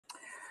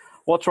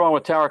What's wrong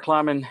with tower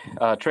climbing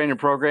training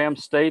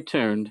programs? Stay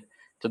tuned.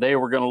 Today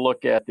we're going to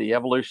look at the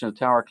evolution of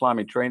tower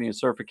climbing training and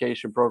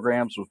certification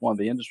programs with one of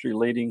the industry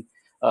leading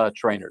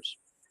trainers.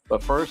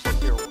 But first,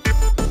 let's hear.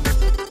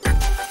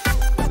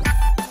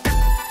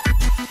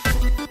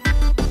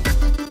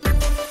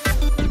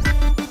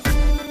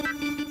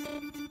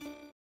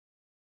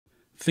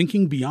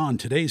 Thinking beyond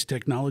today's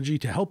technology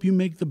to help you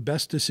make the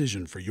best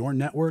decision for your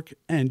network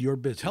and your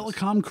business.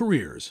 Telecom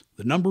Careers,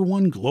 the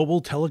 #1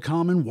 global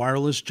telecom and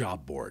wireless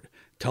job board.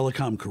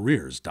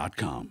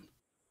 telecomcareers.com.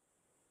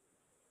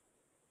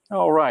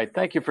 All right.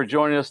 Thank you for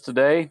joining us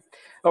today.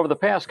 Over the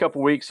past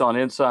couple weeks on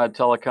Inside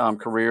Telecom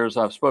Careers,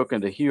 I've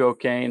spoken to Hugh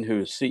O'Kane,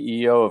 who's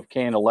CEO of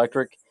Kane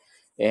Electric,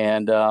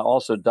 and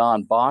also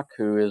Don Bach,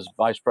 who is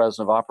Vice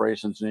President of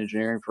Operations and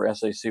Engineering for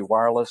SAC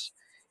Wireless.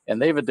 And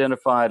they've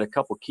identified a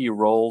couple key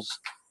roles.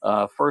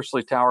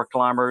 Firstly, tower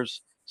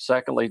climbers.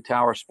 Secondly,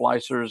 tower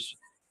splicers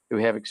who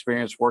have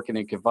experience working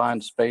in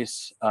confined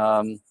space.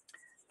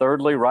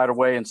 Thirdly,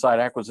 right-of-way and site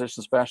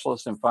acquisition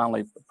specialists. And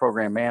finally,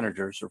 program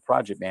managers or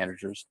project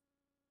managers.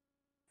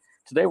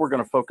 Today, we're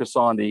going to focus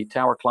on the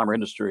tower climber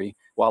industry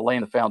while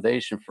laying the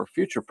foundation for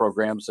future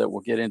programs that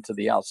will get into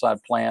the outside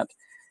plant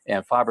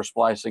and fiber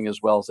splicing, as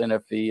well as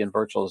NFV and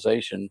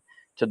virtualization.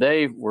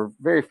 Today, we're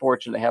very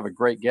fortunate to have a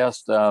great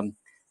guest,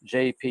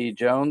 JP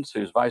Jones,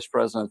 who's Vice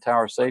President of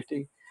Tower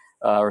Safety,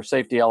 or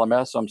Safety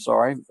LMS, I'm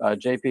sorry.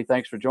 JP,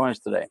 thanks for joining us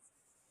today.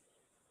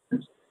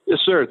 Yes,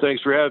 sir.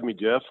 Thanks for having me,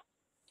 Jeff.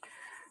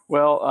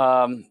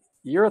 Well,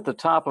 you're at the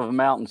top of a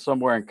mountain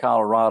somewhere in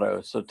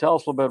Colorado, so tell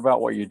us a little bit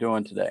about what you're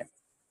doing today.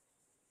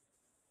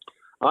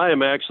 I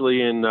am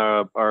actually in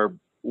our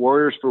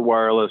Warriors for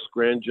Wireless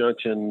Grand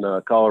Junction,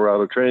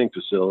 Colorado training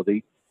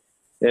facility,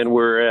 and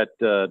we're at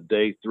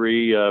day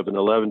 3 of an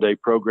 11-day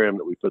program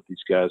that we put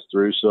these guys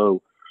through.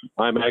 So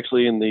I'm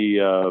actually in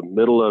the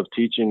middle of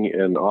teaching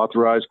an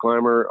authorized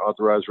climber,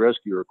 authorized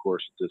rescuer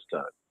course at this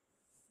time.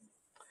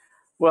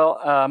 Well,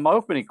 my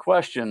opening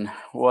question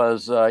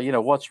was,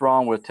 what's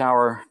wrong with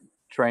tower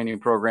training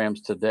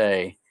programs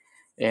today?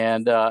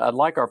 And I'd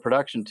like our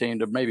production team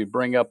to maybe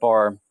bring up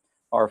our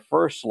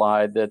first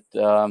slide that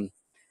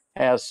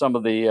has some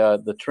of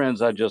the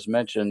trends I just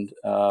mentioned.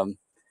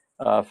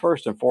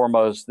 First and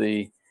foremost,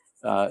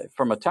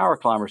 from a tower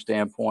climber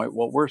standpoint,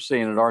 what we're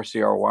seeing at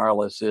RCR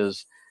Wireless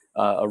is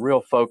a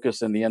real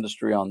focus in the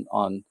industry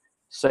on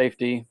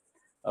safety,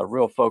 a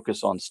real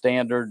focus on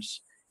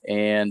standards,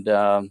 and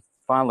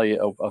finally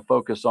a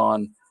focus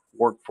on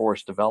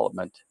workforce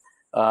development.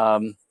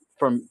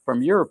 From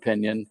your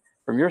opinion,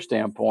 from your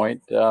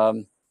standpoint,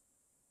 is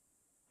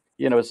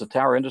the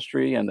tower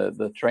industry and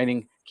the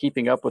training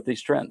keeping up with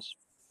these trends?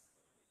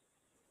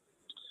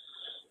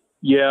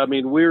 Yeah, I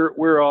mean,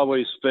 we're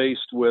always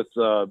faced with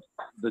the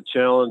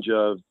challenge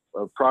of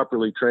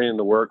properly training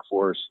the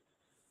workforce.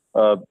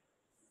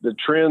 The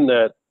trend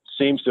that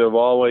seems to have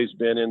always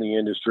been in the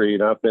industry,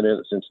 and I've been in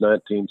it since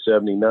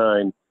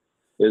 1979,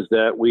 is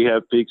that we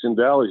have peaks and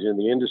valleys in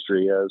the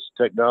industry. As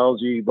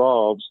technology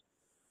evolves,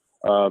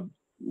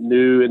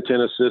 new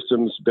antenna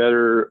systems,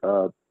 better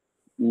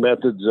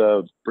methods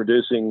of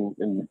producing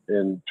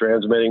and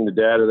transmitting the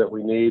data that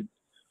we need,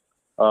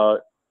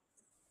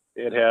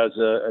 it has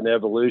an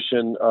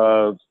evolution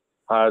of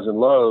highs and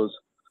lows.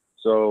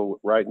 So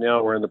right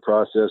now we're in the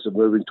process of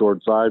moving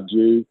toward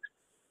 5G.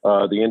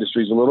 The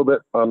industry's a little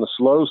bit on the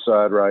slow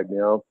side right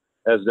now.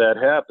 As that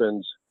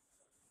happens,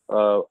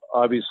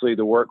 obviously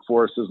the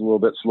workforce is a little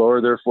bit slower,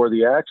 therefore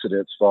the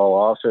accidents fall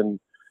off, and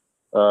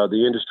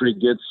the industry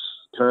gets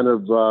kind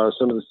of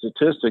some of the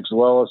statistics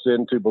lull us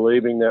into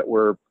believing that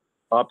we're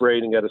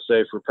operating at a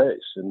safer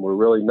pace, and we're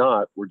really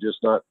not. We're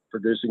just not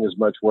producing as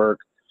much work.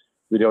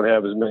 We don't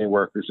have as many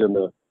workers in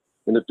the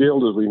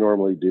field as we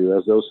normally do.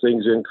 As those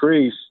things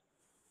increase,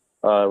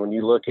 when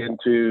you look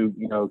into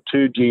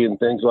 2G and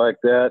things like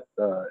that,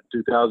 in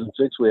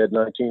 2006 we had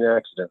 19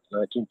 accidents,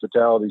 19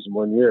 fatalities in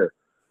 1 year.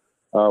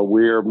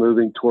 We're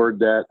moving toward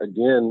that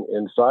again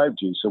in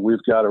 5G, so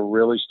we've got to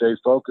really stay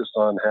focused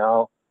on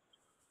how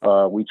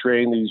we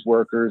train these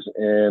workers.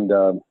 And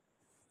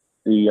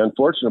the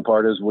unfortunate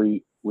part is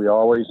we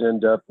always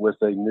end up with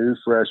a new,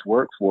 fresh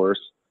workforce,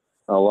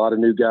 a lot of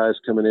new guys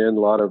coming in, a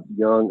lot of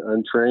young,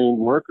 untrained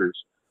workers.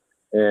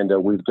 And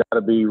we've got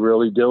to be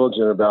really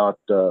diligent about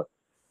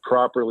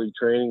properly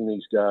training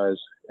these guys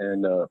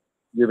and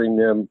giving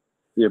them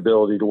the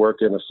ability to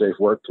work in a safe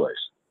workplace.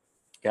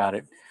 Got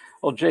it.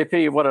 Well,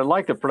 JP, what I'd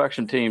like the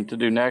production team to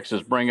do next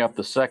is bring up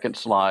the second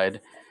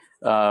slide,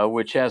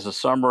 which has a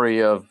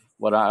summary of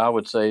what I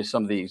would say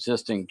some of the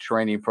existing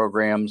training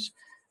programs.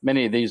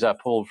 Many of these I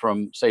pulled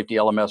from Safety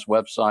LMS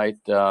website.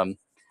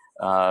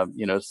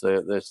 It's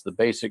the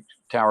basic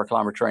tower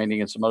climber training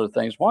and some other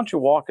things. Why don't you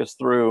walk us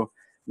through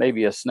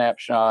maybe a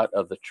snapshot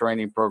of the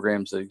training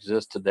programs that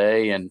exist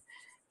today, and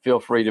feel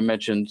free to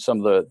mention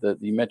some of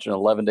you mentioned an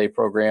 11-day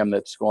program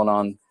that's going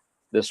on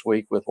this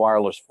week with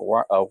Warriors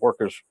for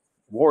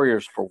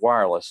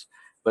Wireless.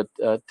 But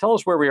tell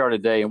us where we are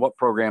today and what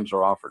programs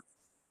are offered.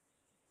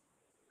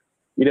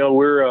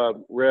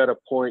 We're at a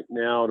point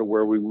now to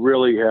where we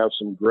really have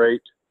some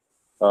great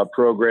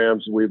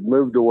programs. We've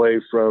moved away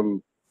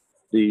from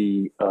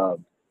the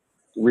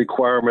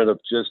requirement of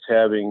just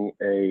having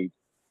a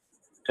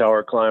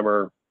tower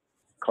climber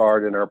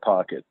card in our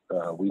pocket.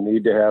 We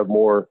need to have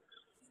more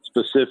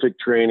specific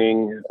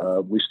training.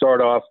 We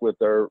start off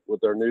with our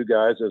new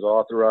guys as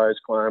authorized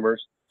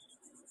climbers.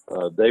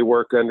 They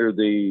work under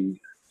the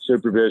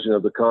supervision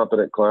of the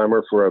competent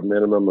climber for a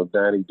minimum of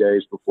 90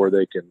 days before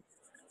they can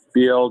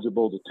be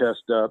eligible to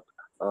test up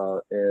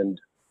and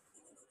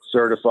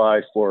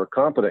certify for a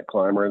competent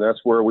climber. And that's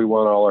where we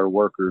want all our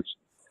workers,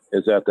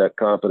 is at that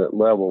competent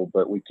level.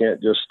 But we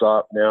can't just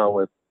stop now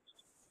with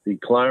the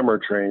climber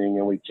training,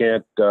 and we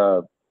can't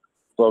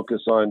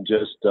focus on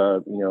just,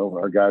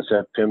 our guys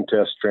have PIM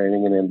test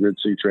training and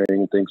NWSA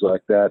training and things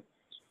like that.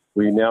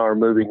 We now are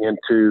moving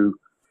into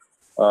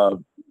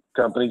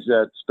companies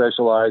that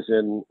specialize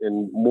in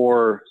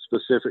more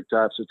specific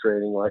types of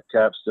training, like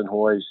capstan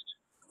hoist,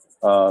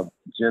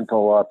 gin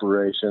pole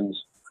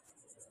operations,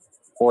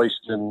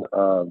 hoist and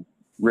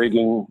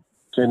rigging,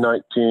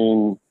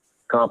 1019,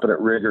 competent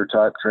rigger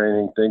type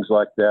training, things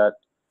like that.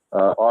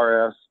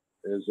 RF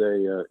is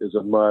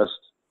a must,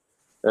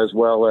 as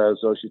well as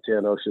OSHA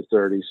 10, OSHA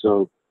 30.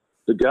 So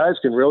the guys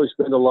can really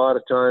spend a lot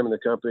of time, and the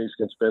companies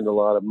can spend a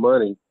lot of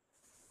money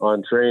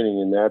on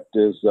training, and that's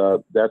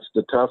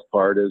the tough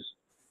part.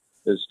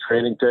 Is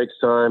training takes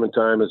time, and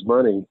time is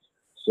money.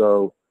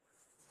 So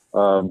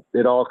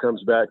it all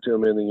comes back to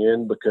them in the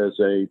end, because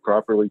a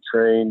properly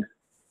trained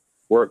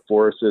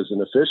workforce is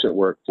an efficient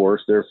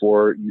workforce.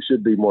 Therefore, you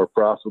should be more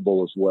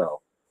profitable as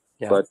well.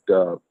 Yeah. But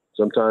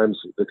sometimes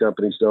the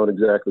companies don't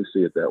exactly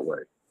see it that way.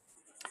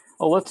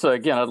 Well, let's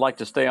again, I'd like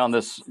to stay on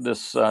this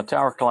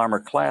tower climber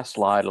class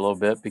slide a little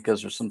bit,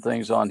 because there's some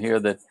things on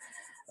here that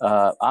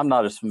I'm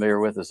not as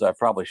familiar with as I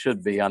probably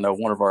should be. I know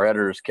one of our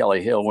editors,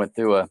 Kelly Hill, went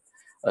through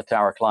a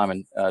tower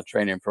climbing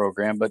training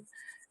program, but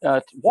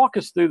walk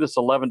us through this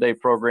 11-day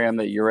program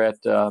that you're at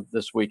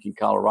this week in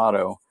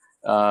Colorado.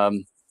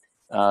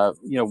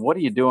 What are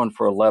you doing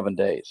for 11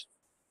 days?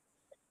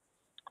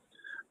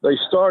 They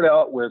start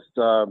out with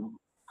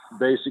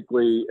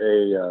basically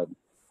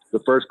the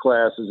first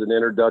class is an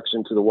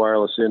introduction to the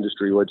wireless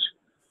industry, which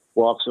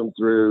walks them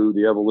through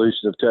the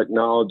evolution of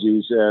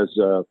technologies as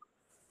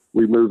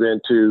we move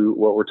into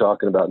what we're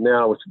talking about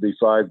now, which would be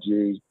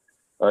 5G.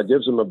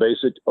 Gives them a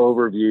basic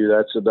overview.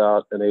 That's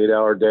about an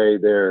 8-hour day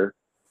there.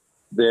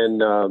 Then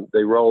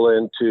they roll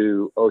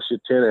into OSHA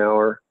 10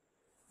 hour.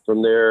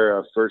 From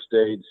there, first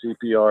aid,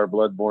 CPR,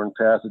 bloodborne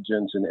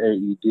pathogens, and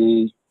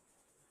AED.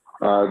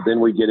 Then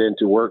we get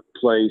into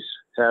workplace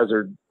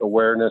hazard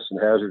awareness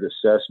and hazard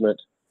assessment.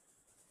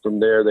 From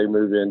there, they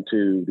move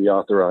into the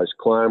authorized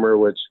climber,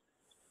 which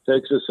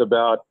takes us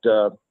about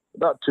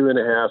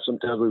 2.5.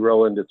 Sometimes we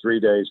roll into 3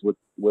 days with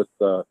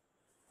the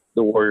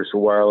Warriors for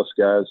Wireless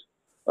guys.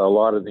 A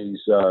lot of these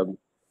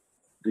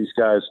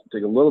guys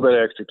take a little bit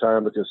of extra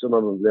time, because some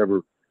of them have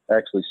never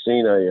actually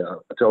seen a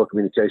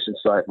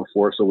telecommunications site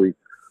before. So we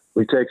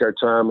take our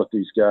time with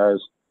these guys.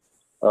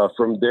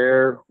 From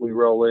there, we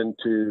roll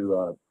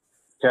into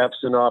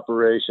capstan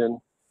operation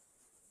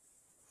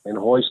and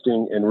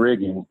hoisting and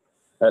rigging.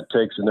 That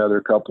takes another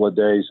couple of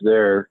days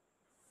there.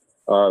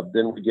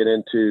 Then we get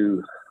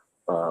into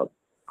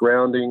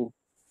grounding,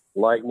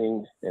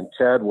 lightning, and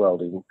CAD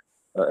welding,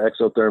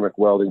 exothermic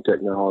welding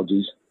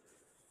technologies.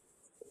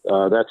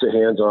 That's a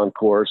hands-on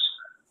course.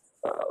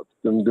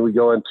 Then we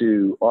go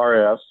into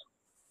RF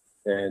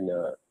and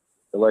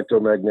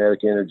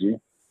electromagnetic energy.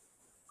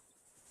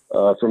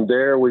 From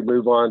there, we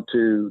move on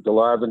to the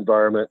live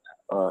environment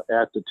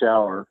at the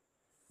tower,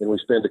 and we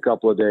spend a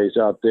couple of days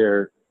out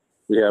there.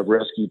 We have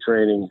rescue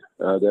training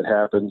that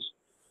happens,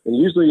 and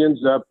usually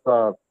ends up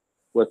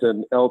with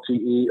an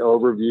LTE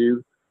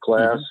overview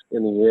class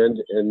in the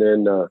end, and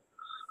then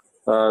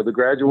the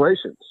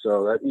graduation.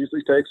 So that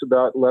usually takes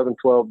about 11,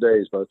 12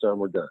 days by the time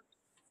we're done.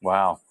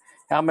 Wow.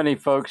 How many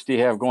folks do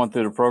you have going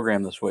through the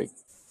program this week?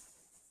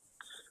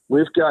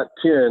 We've got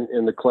 10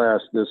 in the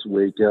class this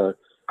week. The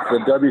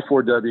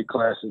W4W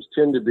classes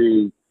tend to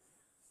be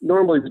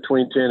normally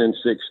between 10 and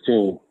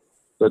 16,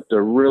 but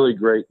they're really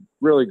great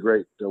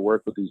to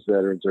work with these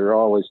veterans. They're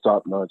always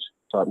top-notch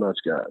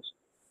guys.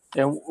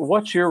 And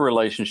what's your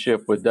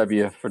relationship with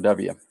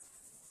W4W?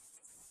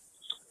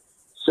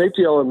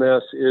 Safety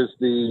LMS is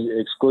the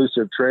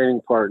exclusive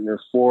training partner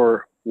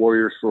for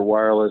Warriors for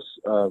Wireless.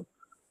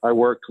 I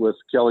worked with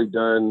Kelly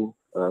Dunn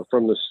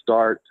from the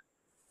start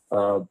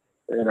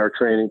in our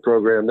training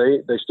program.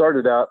 They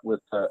started out with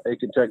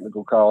Aiken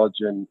Technical College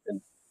in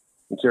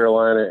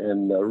Carolina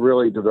and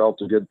really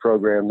developed a good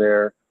program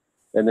there.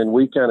 And then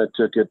we kind of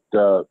took it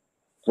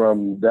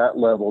from that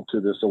level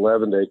to this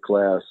 11-day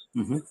class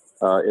in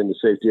the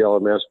Safety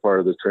LMS part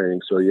of the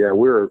training. So yeah,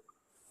 we're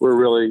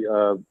really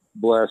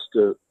blessed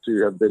to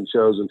have been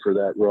chosen for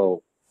that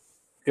role.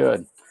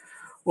 Good.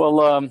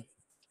 Well,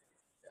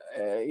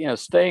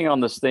 staying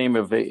on this theme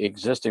of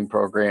existing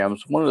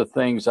programs, one of the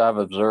things I've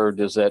observed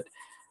is that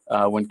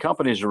when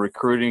companies are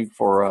recruiting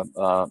for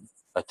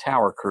a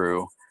tower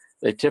crew,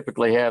 they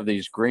typically have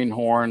these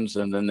greenhorns,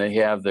 and then they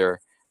have the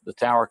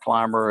tower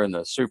climber and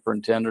the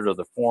superintendent or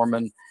the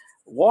foreman.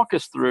 walk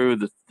us through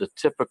the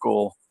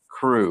typical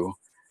crew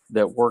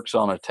that works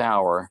on a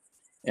tower,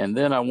 and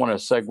then I want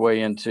to segue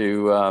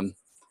into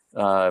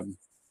some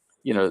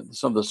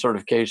of the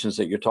certifications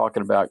that you're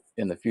talking about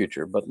in the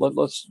future. But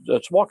let's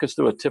walk us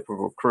through a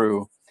typical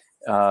crew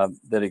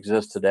that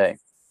exists today.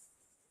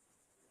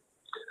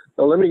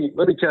 Well, let me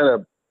kind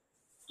of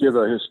give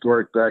a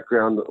historic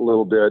background a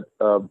little bit.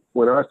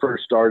 When I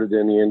first started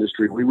in the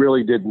industry, we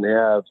really didn't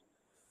have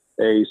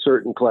a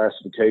certain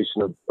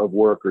classification of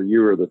worker.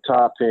 You were the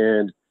top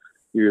hand,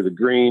 you were the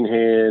green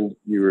hand,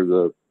 you were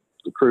the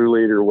crew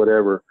leader,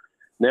 whatever.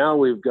 Now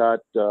we've got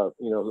a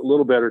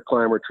little better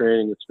climber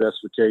training and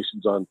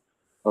specifications on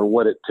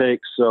what it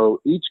takes. So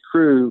each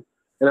crew,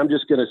 and I'm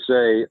just going to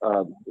say,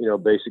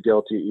 basic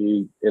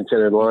LTE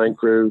antenna and line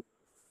crew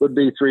would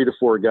be 3 to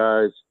 4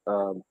 guys.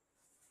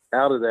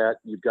 Out of that,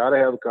 you've got to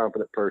have a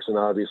competent person,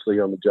 obviously,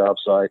 on the job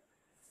site.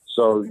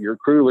 So your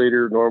crew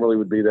leader normally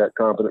would be that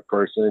competent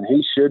person, and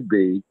he should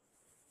be,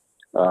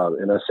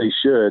 and I say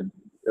should,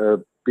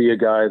 be a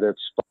guy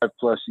that's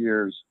 5+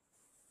 years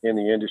in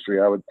the industry,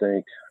 I would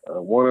think.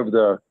 One of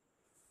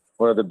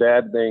the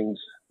bad things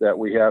that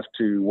we have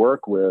to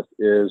work with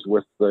is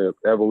with the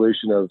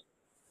evolution of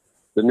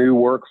the new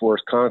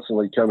workforce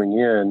constantly coming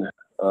in,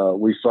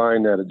 we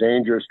find that a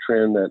dangerous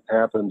trend that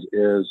happens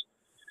is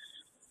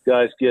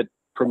guys get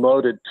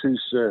promoted too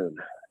soon,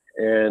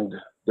 and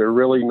they're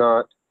really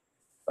not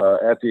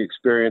at the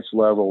experience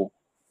level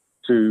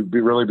to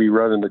really be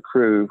running the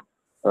crew.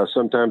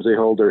 Sometimes they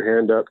hold their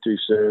hand up too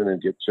soon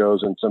and get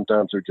chosen.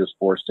 Sometimes they're just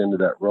forced into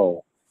that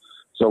role.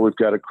 So we've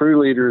got a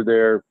crew leader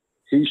there.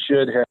 He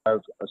should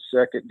have a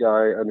second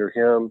guy under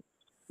him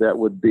that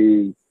would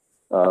be,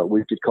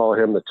 we could call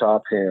him the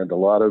top hand. A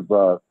lot of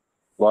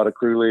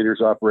crew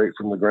leaders operate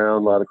from the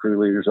ground. A lot of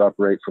crew leaders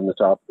operate from the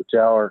top of the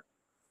tower.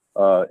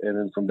 And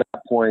then from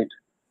that point,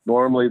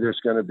 normally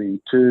there's going to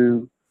be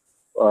 2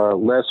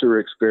 lesser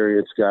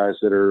experienced guys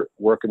that are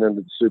working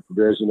under the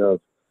supervision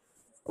of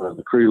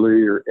the crew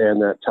leader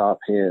and that top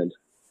hand.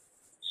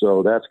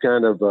 So that's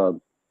kind of an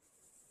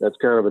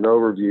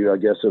overview, I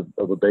guess,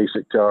 of a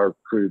basic tower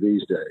crew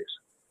these days.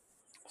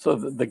 So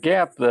the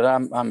gap that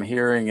I'm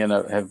hearing and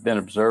have been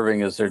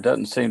observing is there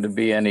doesn't seem to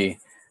be any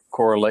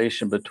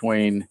correlation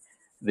between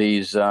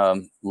these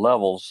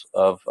levels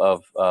of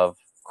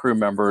crew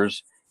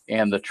members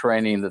and the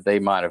training that they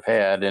might have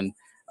had. And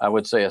I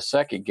would say a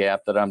second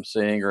gap that I'm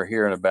seeing or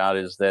hearing about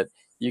is that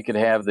you could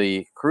have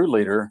the crew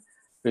leader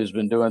who's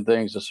been doing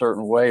things a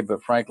certain way,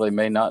 but frankly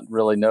may not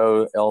really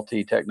know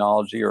LT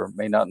technology or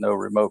may not know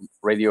remote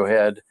radio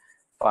head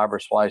fiber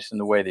splicing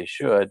the way they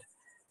should.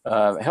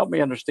 Help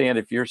me understand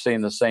if you're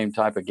seeing the same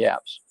type of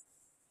gaps.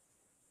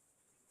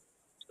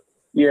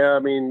 Yeah, I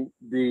mean,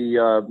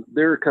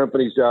 there are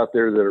companies out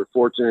there that are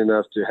fortunate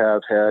enough to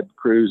have had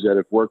crews that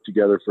have worked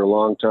together for a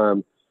long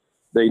time.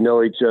 They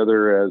know each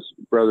other as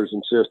brothers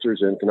and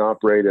sisters and can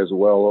operate as a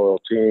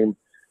well-oiled team.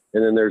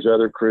 And then there's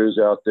other crews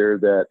out there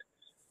that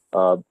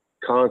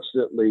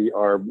constantly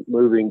are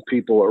moving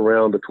people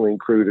around between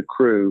crew to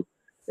crew,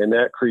 and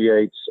that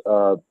creates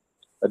a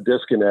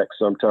disconnect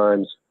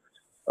sometimes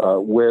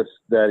with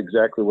that,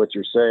 exactly what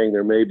you're saying.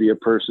 There may be a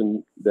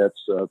person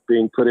that's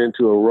being put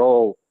into a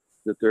role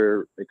that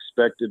they're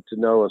expected to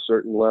know a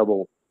certain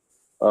level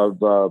of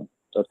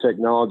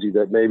technology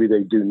that maybe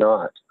they do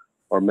not,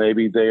 or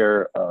maybe they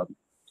are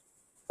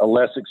a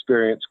less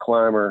experienced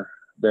climber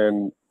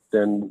than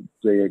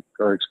they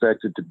are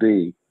expected to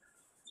be.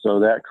 So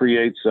that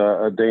creates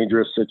a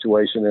dangerous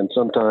situation, and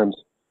sometimes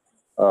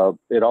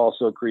it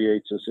also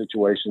creates a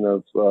situation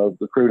of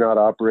the crew not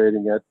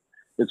operating at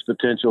its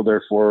potential,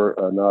 therefore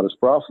not as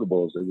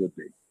profitable as they would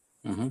be.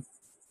 Mm-hmm.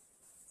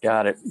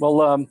 Got it.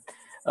 Well,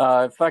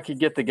 if I could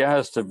get the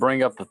guys to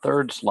bring up the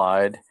third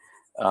slide,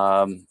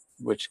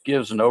 which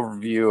gives an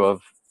overview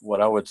of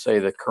what I would say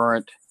the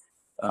current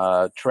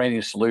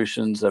training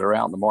solutions that are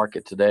out in the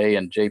market today.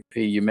 And JP,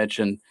 you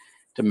mentioned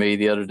to me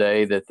the other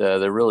day that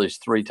there really is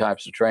 3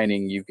 types of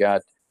training. You've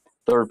got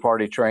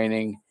third-party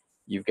training,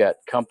 you've got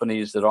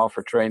companies that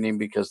offer training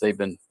because they've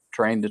been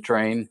trained to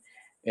train,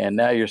 and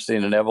now you're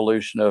seeing an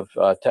evolution of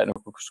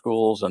technical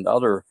schools and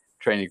other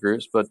training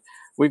groups. But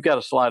we've got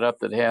a slide up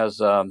that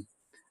has a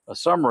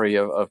summary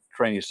of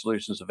training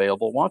solutions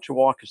available. Why don't you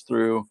walk us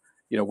through,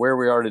 where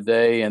we are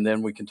today, and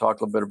then we can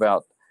talk a little bit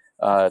about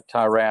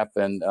TIRAP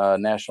and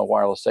National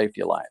Wireless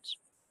Safety Alliance.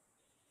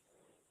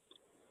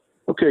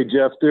 Okay,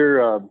 Jeff,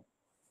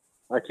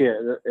 I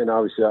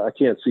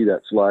can't see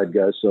that slide,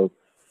 guys. So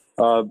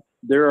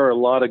there are a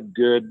lot of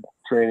good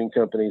training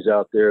companies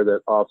out there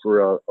that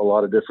offer a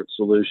lot of different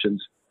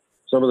solutions.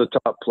 Some of the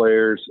top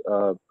players,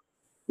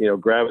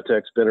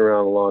 Gravitech's been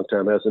around a long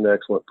time, has an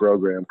excellent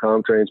program.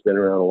 Comtrain's been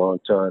around a long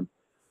time.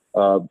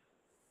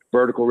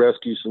 Vertical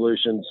Rescue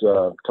Solutions,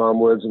 Tom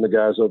Woods and the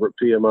guys over at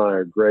PMI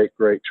are great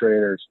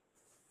trainers.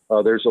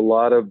 There's a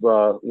lot of,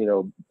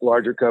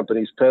 larger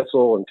companies,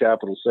 Petzl and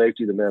Capital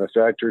Safety, the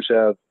manufacturers,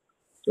 have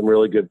some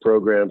really good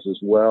programs as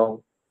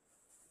well.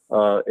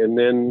 And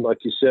then, like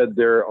you said,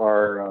 there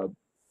are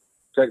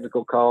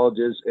technical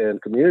colleges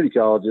and community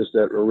colleges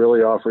that are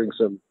really offering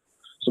some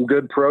some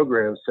good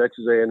programs.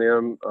 Texas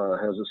A&M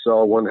has a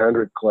Cell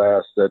 100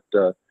 class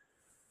that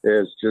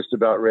is just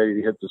about ready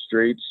to hit the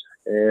streets.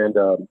 And,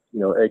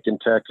 Aiken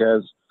Tech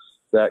has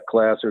that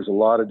class. There's a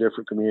lot of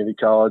different community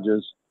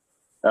colleges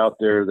out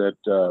there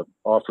that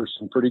offer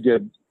some pretty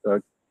good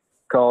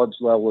college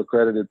level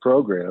accredited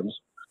programs,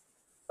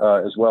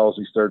 as well as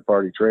these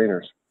third-party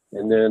trainers.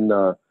 And then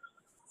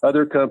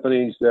other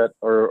companies that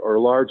are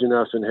large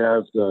enough and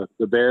have the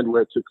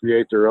bandwidth to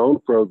create their own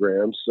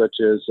programs, such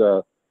as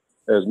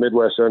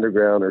Midwest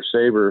Underground or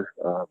Sabre,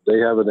 they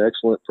have an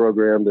excellent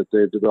program that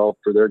they've developed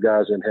for their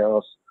guys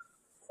in-house.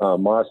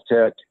 Moss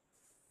Tech,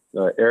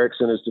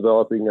 Ericsson is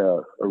developing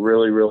a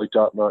really, really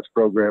top-notch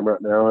program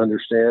right now, I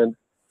understand.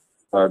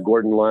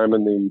 Gordon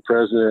Lyman, the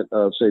president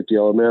of Safety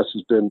LMS,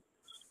 has been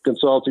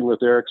consulting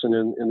with Ericsson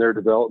in their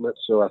development,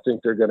 so I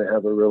think they're going to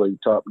have a really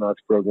top-notch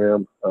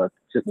program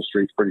hitting the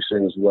streets pretty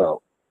soon as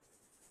well.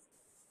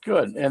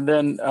 Good. And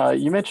then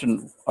you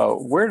mentioned,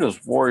 where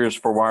does Warriors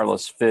for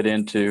Wireless fit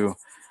into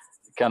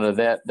kind of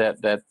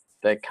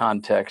that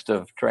context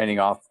of training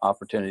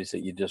opportunities that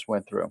you just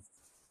went through?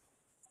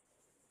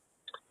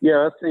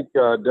 Yeah, I think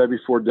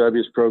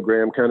W4W's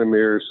program kind of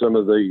mirrors some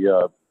of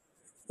the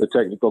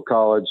technical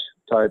college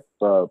type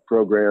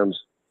programs,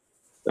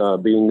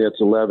 being that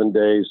it's 11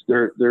 days.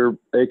 Their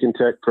Aiken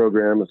Tech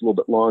program is a little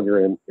bit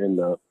longer and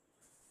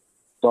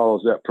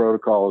follows that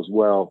protocol as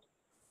well.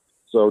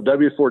 So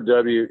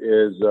W4W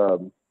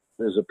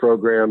is a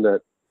program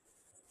that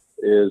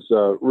is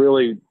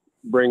really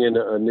bringing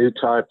a new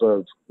type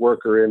of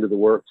worker into the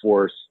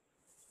workforce,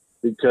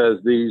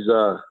 because these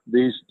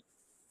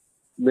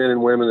men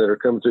and women that are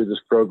coming through this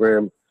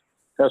program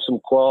have some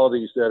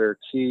qualities that are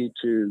key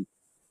to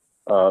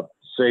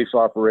safe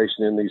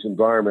operation in these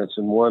environments.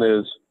 And one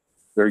is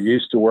they're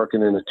used to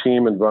working in a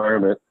team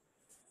environment.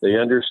 They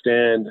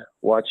understand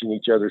watching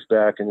each other's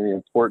back and the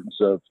importance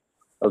of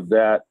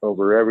that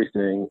over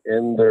everything.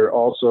 And they're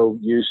also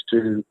used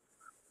to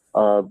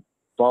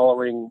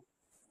following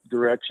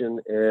direction,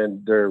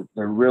 and they're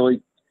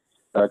really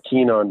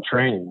keen on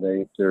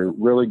training. They're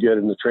really good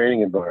in the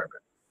training environment.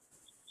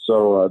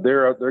 So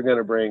they're going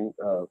to bring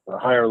a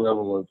higher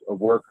level of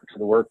worker to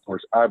the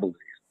workforce, I believe.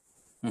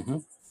 Mm-hmm.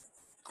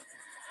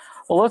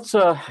 Well, let's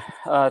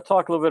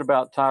talk a little bit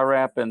about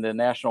TIRAP and the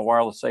National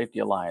Wireless Safety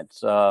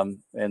Alliance.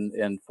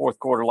 In fourth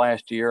quarter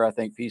last year, I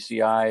think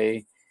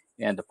PCI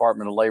and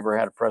Department of Labor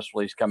had a press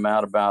release come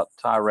out about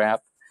TIRAP,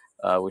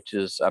 which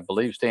is, I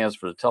believe, stands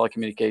for the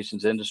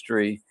Telecommunications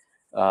Industry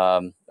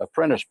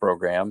Apprentice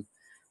Program.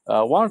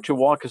 Why don't you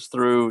walk us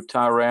through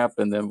TIRAP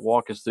and then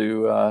walk us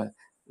through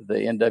the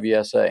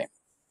NWSA?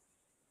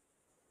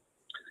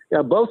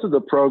 Yeah, both of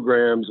the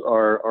programs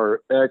are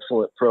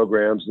excellent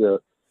programs.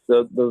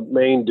 The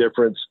main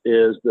difference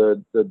is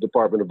the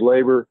Department of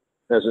Labor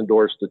has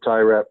endorsed the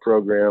TIRAP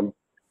program,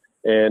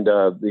 and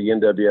the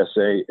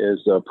NWSA is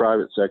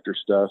private sector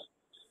stuff.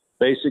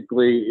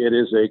 Basically, it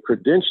is a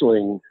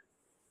credentialing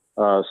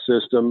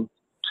system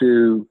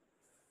to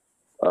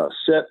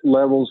set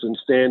levels and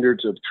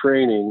standards of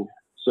training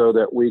so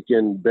that we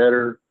can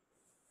better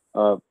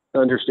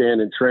understand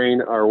and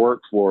train our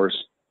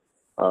workforce.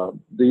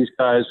 These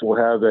guys will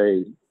have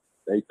a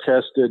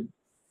tested,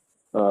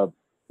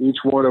 each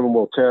one of them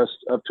will test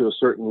up to a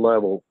certain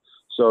level.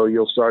 So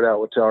you'll start out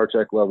with Tower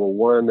Tech level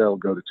 1, they'll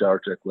go to Tower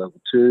Tech level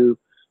 2,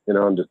 and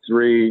on to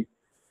 3.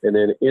 And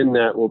then in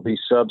that will be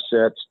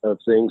subsets of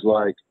things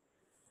like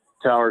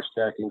tower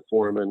stacking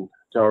foreman,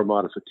 tower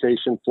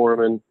modification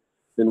foreman.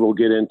 Then we'll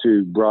get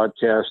into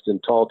broadcast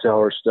and tall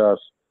tower stuff.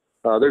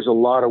 There's a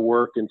lot of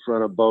work in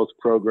front of both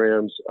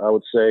programs. I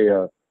would say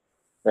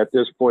at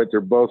this point, they're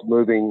both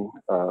moving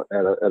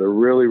at a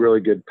really,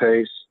 really good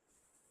pace,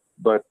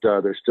 but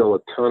there's still a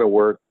ton of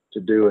work to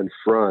do in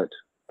front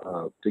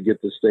to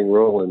get this thing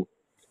rolling.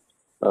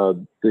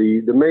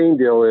 The main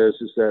deal is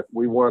that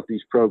we want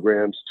these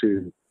programs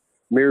to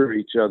mirror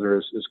each other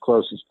as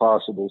close as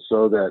possible,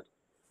 so that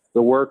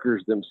the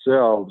workers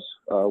themselves,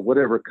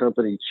 whatever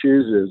company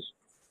chooses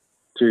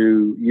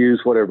to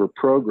use whatever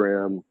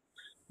program,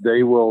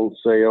 they will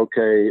say,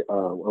 okay,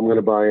 I'm going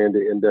to buy into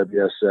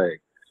NWSA.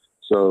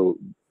 So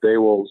they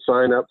will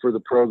sign up for the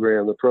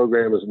program. The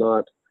program is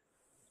not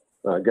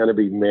going to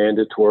be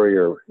mandatory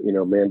or,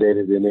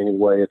 mandated in any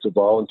way. It's a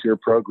volunteer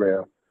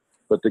program,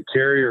 but the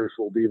carriers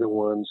will be the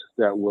ones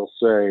that will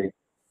say,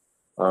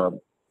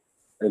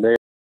 and they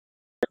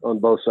on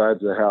both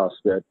sides of the house,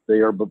 that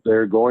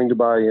they're going to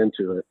buy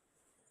into it,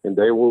 and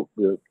they will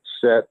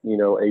set,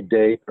 a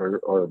date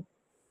or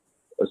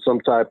some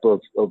type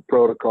of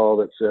protocol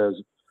that says,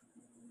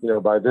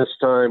 by this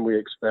time we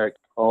expect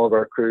all of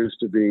our crews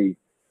to be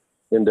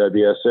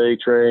NWSA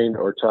trained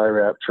or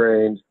TIRAP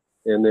trained,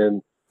 and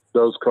then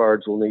those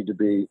cards will need to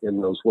be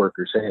in those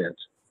workers' hands.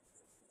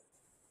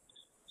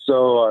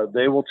 So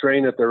they will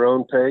train at their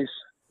own pace,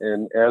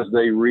 and as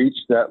they reach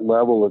that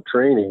level of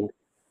training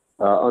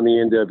on the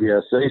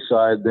NWSA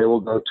side, they will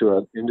go to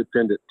an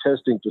independent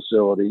testing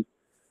facility,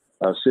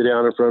 sit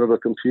down in front of a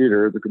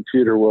computer. The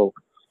computer will,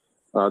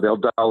 they'll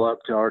dial up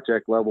Tower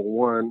Tech level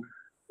 1,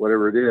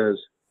 whatever it is,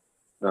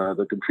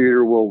 The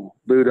computer will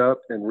boot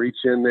up and reach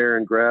in there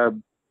and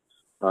grab,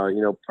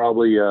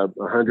 probably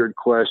 100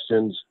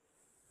 questions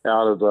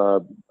out of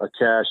a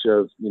cache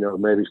of,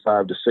 maybe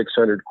 500 to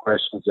 600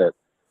 questions that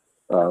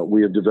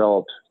we have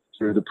developed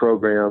through the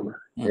program.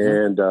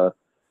 And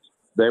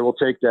they will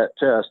take that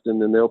test,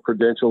 and then they'll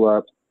credential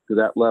up to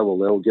that level.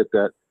 They'll get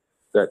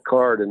that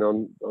card, and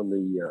on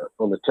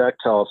the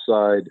tactile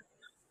side,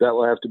 that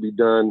will have to be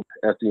done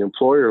at the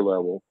employer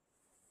level,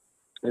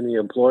 and the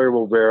employer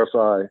will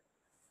verify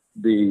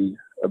the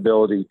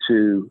ability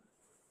to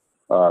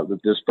that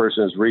this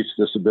person has reached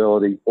this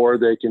ability, or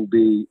they can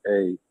be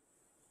a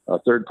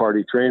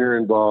third-party trainer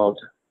involved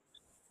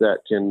that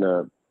can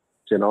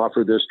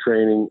offer this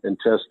training and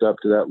test up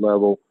to that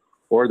level,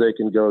 or they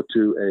can go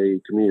to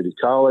a community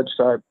college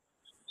type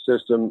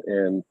system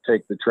and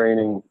take the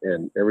training,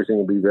 and everything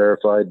will be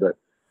verified. But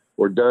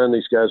we're done.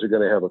 These guys are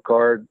going to have a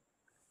card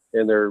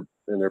in their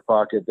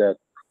pocket that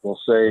will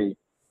say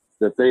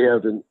that they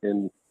have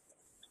been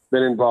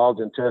involved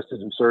and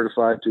tested and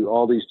certified to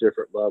all these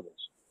different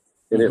levels.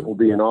 And it will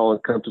be an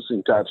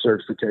all-encompassing type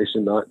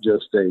certification, not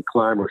just a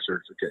climber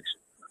certification,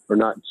 or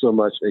not so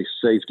much a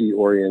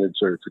safety-oriented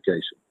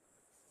certification.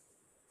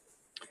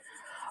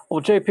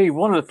 Well, JP,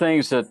 one of the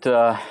things that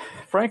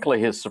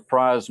frankly has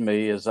surprised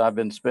me as I've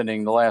been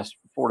spending the last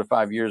 4 to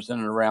 5 years in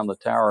and around the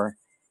tower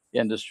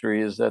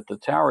industry is that the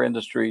tower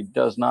industry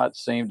does not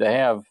seem to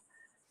have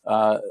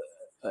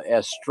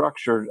as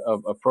structured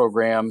a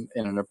program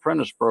in an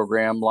apprentice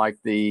program like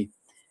Bixie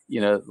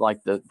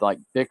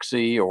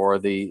or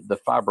the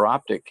fiber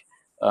optic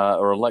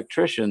or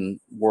electrician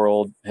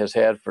world has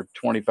had for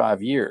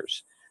 25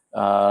 years.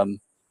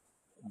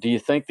 Do you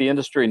think the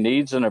industry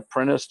needs an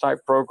apprentice type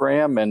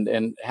program,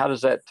 and how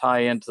does that tie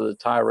into the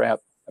TIRAP?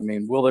 I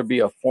mean, will there be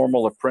a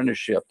formal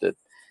apprenticeship that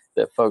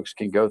folks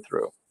can go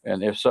through?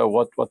 And if so,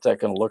 what's that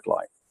going to look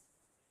like?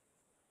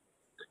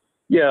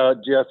 Yeah,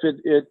 Jeff,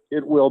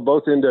 it will.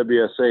 Both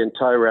NWSA and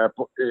TIRAP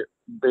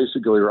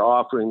basically are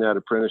offering that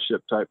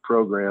apprenticeship type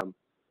program.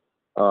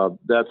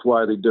 That's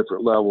why the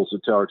different levels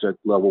of Tower Tech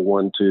level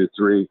 1, 2,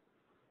 3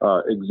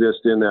 exist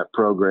in that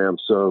program.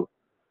 So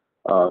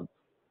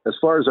as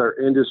far as our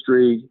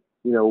industry,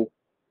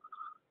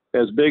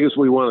 as big as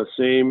we want to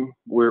seem,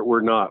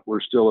 we're not. We're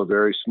still a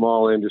very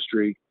small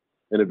industry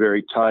and a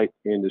very tight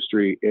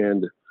industry.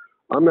 And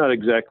I'm not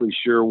exactly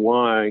sure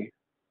why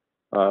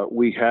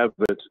we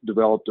haven't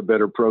developed a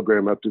better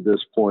program up to this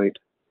point.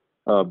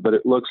 But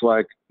it looks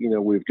like,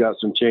 we've got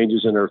some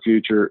changes in our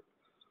future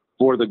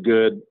for the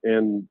good,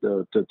 and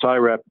the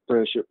TIRAP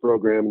apprenticeship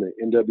program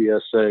and the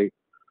NWSA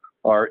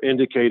are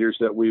indicators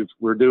that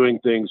we're doing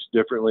things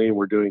differently, and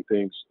we're doing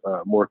things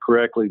more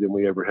correctly than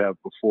we ever have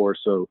before.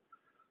 So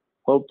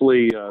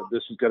hopefully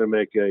this is going to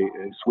make a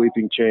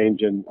sweeping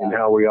change in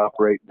how we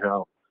operate and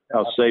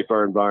how safe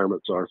our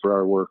environments are for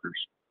our workers.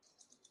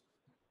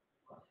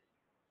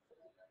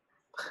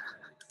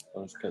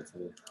 Let's cut to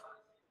the...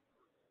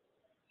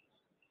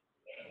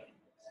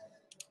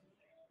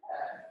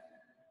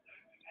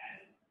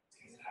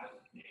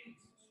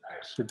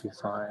 Should be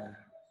fine.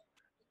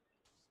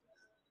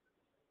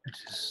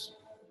 Just,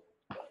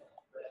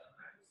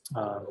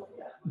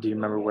 do you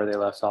remember where they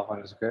left off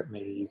on the script?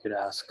 Maybe you could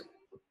ask.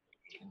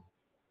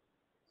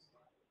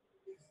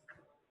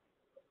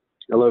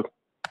 Hello.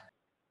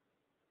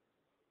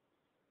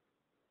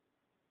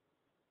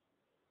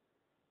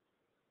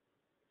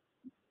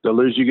 Did I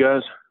lose you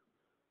guys?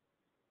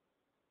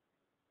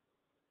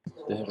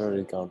 They had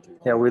already gone through.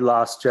 Yeah, we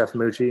lost Jeff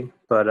Mucci,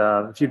 but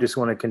if you just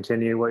want to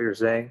continue what you're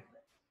saying.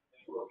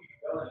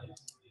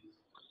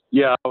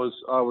 Yeah, I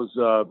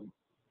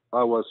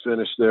was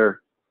finished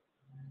there.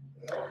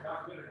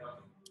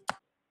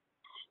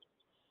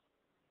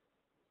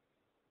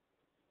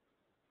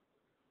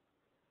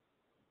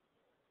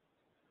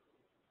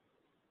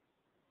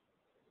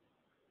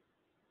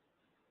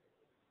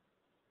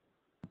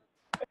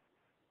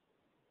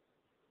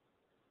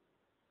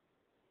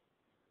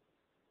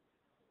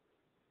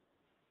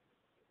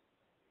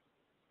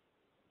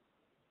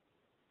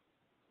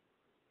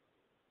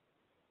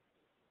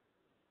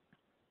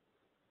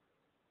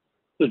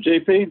 So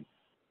JP,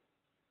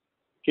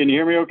 can you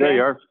hear me okay? There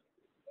you are.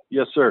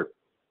 Yes, sir.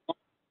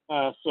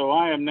 So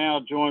I am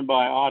now joined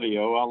by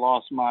audio. I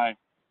lost my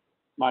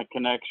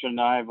connection.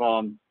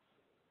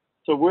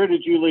 So where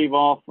did you leave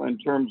off in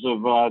terms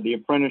of the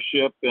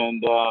apprenticeship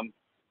and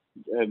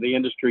the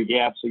industry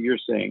gaps that you're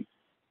seeing?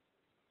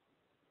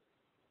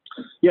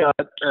 Yeah,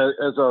 as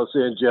I was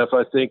saying, Jeff,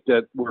 I think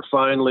that we're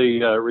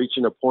finally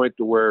reaching a point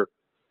to where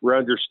we're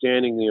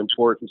understanding the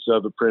importance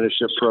of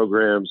apprenticeship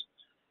programs.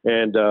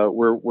 And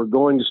we're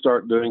going to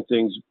start doing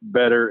things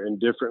better and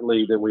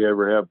differently than we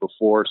ever have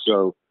before.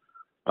 So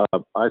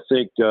I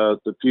think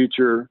the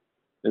future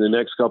in the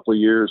next couple of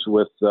years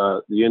with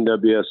the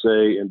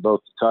NWSA and both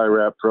the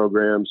TIRAP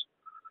programs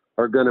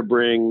are going to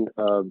bring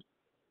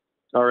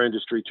our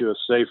industry to a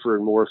safer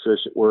and more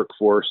efficient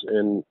workforce.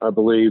 And I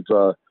believe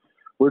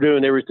we're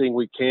doing everything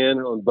we can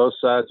on both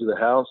sides of the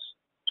house.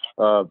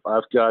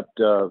 I've got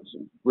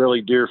really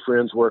dear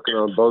friends working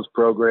on both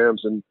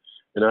programs, and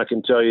And I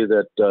can tell you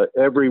that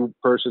every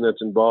person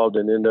that's involved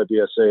in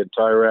NWSA and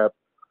TIRAP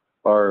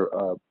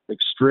are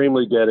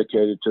extremely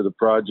dedicated to the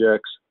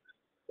projects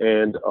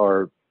and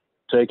are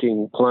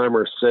taking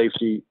climber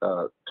safety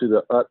to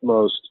the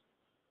utmost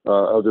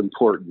of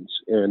importance.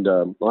 And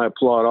I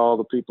applaud all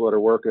the people that are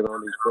working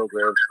on these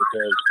programs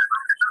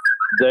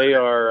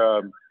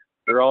because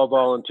they're all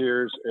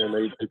volunteers, and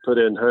they put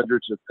in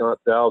hundreds, if not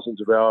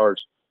thousands, of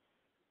hours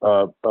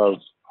of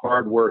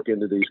hard work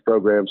into these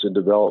programs and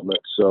development.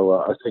 So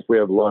I think we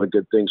have a lot of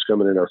good things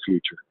coming in our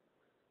future.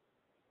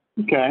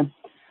 Okay.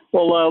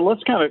 Well,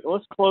 let's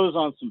close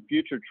on some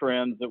future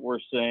trends that we're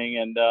seeing.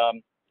 And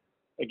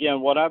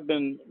again, what I've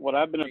been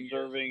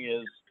observing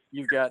is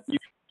you've got.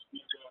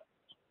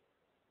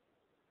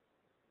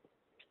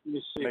 Let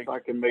me see if I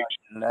can make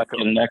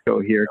an echo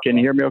here. Can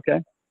you hear me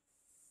okay?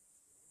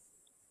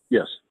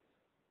 Yes.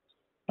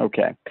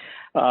 Okay.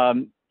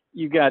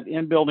 You've got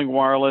in-building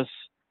wireless.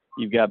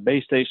 You've got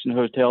base station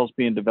hotels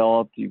being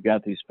developed. You've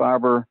got these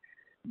fiber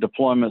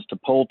deployments to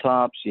pole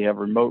tops. You have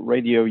remote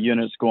radio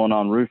units going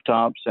on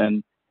rooftops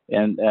and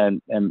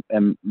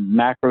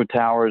macro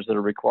towers that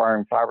are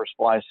requiring fiber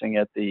splicing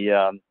at the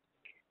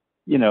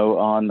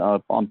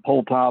on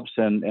pole tops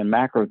and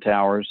macro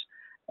towers.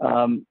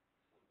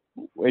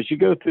 As you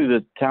go through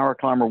the Tower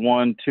Climber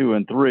 1, 2,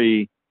 and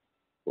 3,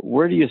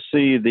 where do you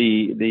see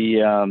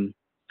the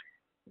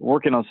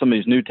working on some of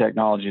these new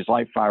technologies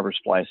like fiber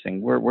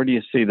splicing? Where do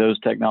you see those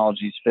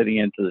technologies fitting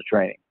into the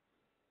training?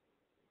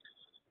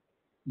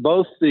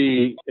 Both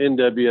the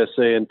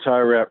NWSA and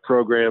TIRAP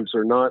programs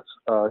are not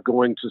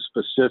going to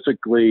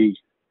specifically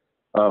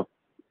 100%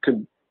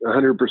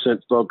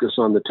 focus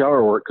on the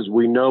tower work, because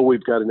we know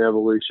we've got an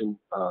evolution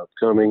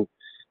coming.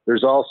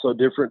 There's also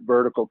different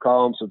vertical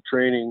columns of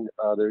training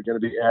that are going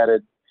to be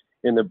added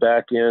in the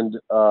back end.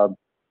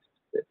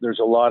 There's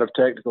a lot of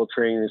technical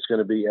training that's going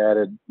to be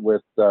added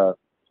with the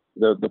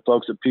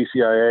folks at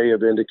PCIA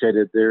have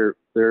indicated they're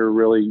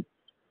really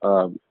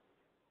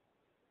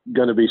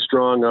going to be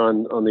strong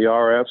on the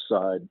RF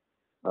side,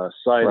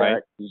 site right.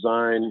 act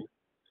design,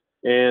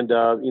 and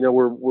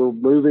we're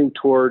moving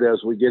toward,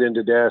 as we get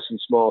into DAS and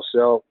small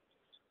cell,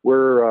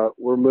 we're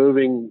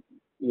moving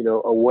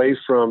away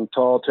from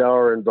tall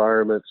tower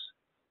environments,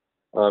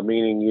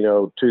 meaning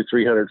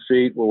 200-300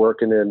 feet. We're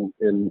working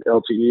in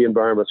LTE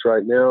environments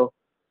right now,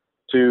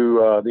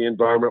 to the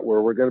environment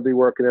where we're going to be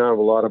working out of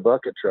a lot of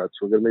bucket trucks.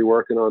 We're going to be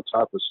working on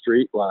top of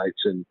street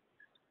lights and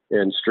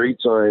street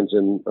signs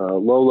and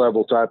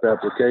low-level type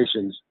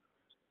applications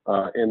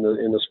in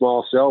the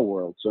small cell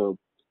world. So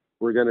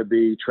we're going to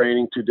be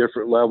training to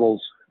different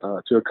levels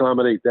to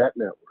accommodate that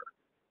network.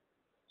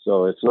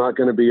 So it's not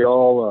going to be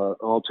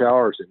all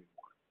towers anymore.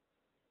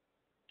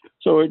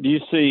 So do you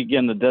see,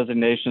 again, the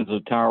designations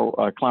of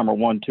Tower Climber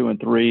 1, 2, and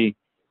 3,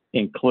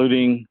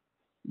 including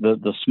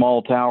the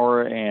small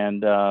tower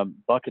and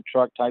bucket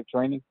truck type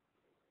training?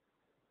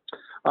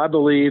 I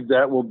believe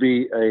that will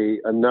be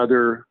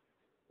another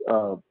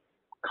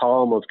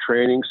column of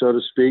training, so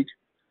to speak,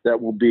 that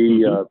will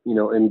be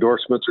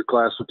endorsements or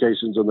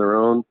classifications on their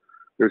own.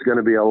 There's going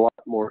to be a lot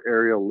more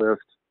aerial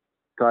lift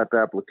type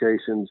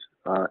applications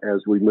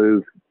as we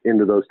move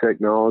into those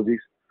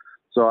technologies.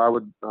 So I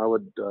would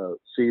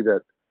see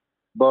that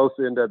both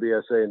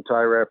NWSA and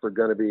TIRAP are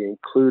going to be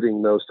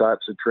including those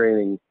types of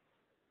training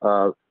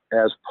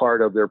as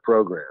part of their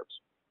programs.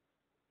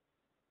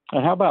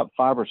 And how about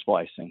fiber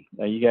splicing?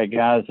 You got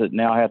guys that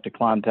now have to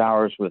climb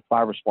towers with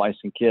fiber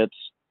splicing kits.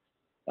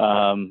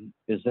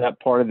 Is that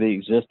part of the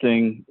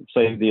existing,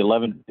 say, the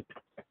 11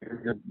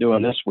 you're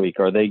doing this week?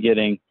 Are they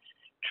getting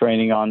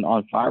training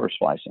on fiber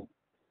splicing?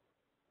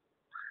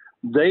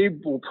 They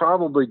will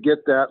probably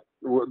get that.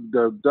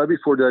 The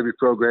W4W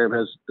program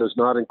does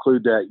not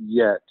include that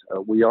yet.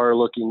 We are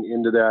looking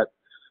into that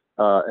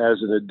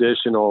as an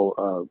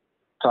additional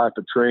type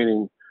of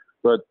training.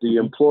 But the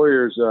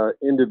employers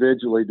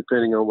individually,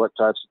 depending on what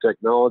types of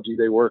technology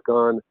they work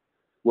on,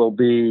 will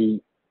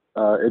be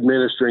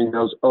administering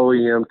those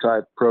OEM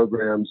type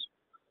programs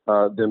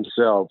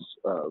themselves.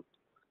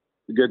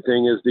 The good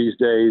thing is these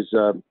days,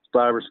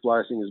 fiber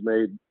splicing is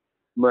made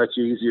much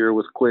easier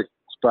with quick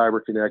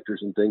fiber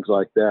connectors and things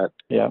like that.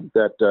 Yeah.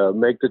 That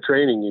make the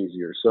training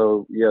easier.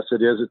 So yes,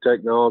 it is a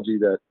technology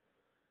that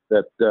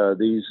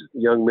these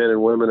young men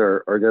and women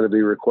are going to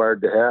be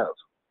required to have.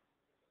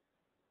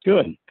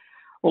 Good.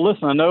 Well,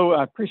 listen,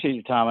 I appreciate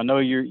your time. I know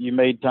you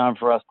made time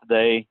for us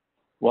today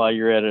while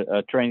you're at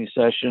a training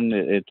session.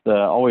 It's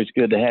always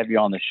good to have you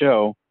on the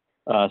show.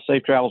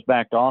 Safe travels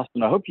back to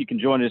Austin. I hope you can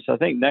join us. I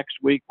think next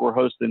week we're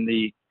hosting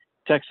the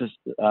Texas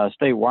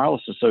State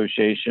Wireless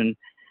Association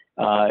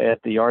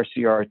at the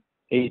RCR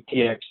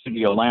ATX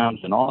Studio Lounge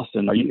in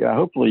Austin.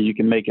 Hopefully you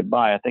can make it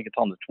by. I think it's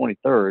on the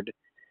 23rd.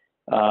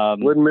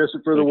 Wouldn't miss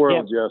it for the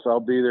world, Jeff. I'll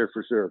be there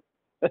for sure.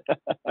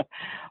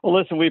 Well,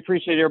 listen, we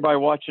appreciate everybody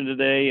watching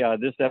today.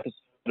 This episode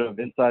of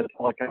Inside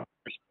Telecom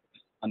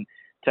on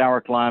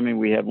tower climbing.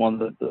 We had one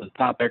of the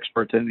top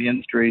experts in the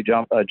industry,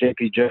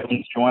 JP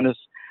Jones, join us.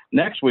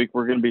 Next week,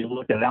 we're going to be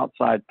looking at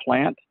outside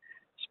plant,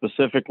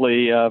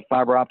 specifically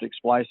fiber optic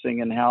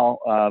splicing and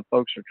how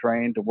folks are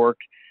trained to work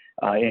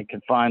in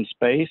confined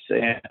space.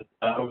 And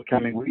over the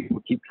coming week,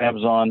 we'll keep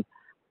tabs on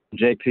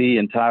JP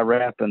and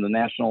TIRAP and the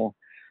National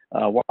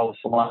Wireless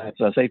Alliance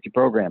Safety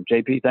Program.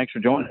 JP, thanks for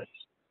joining us.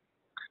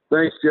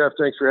 Thanks, Jeff.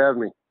 Thanks for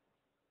having me.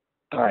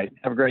 All right.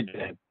 Have a great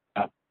day.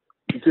 Bye.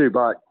 You too.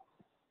 Bye.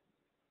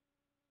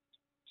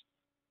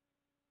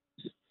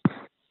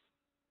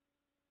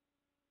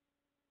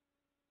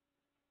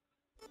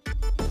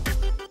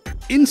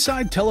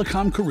 Inside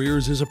Telecom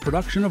Careers is a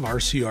production of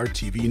RCR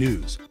TV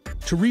News.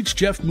 To reach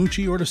Jeff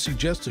Mucci or to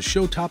suggest a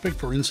show topic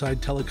for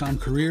Inside Telecom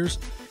Careers,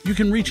 you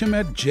can reach him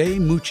at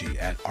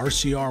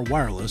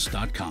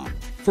jmucci@rcrwireless.com.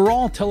 For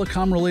all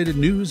telecom-related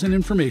news and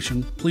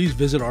information, please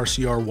visit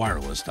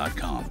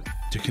rcrwireless.com.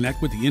 To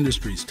connect with the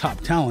industry's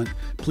top talent,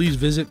 please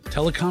visit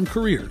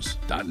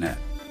telecomcareers.net.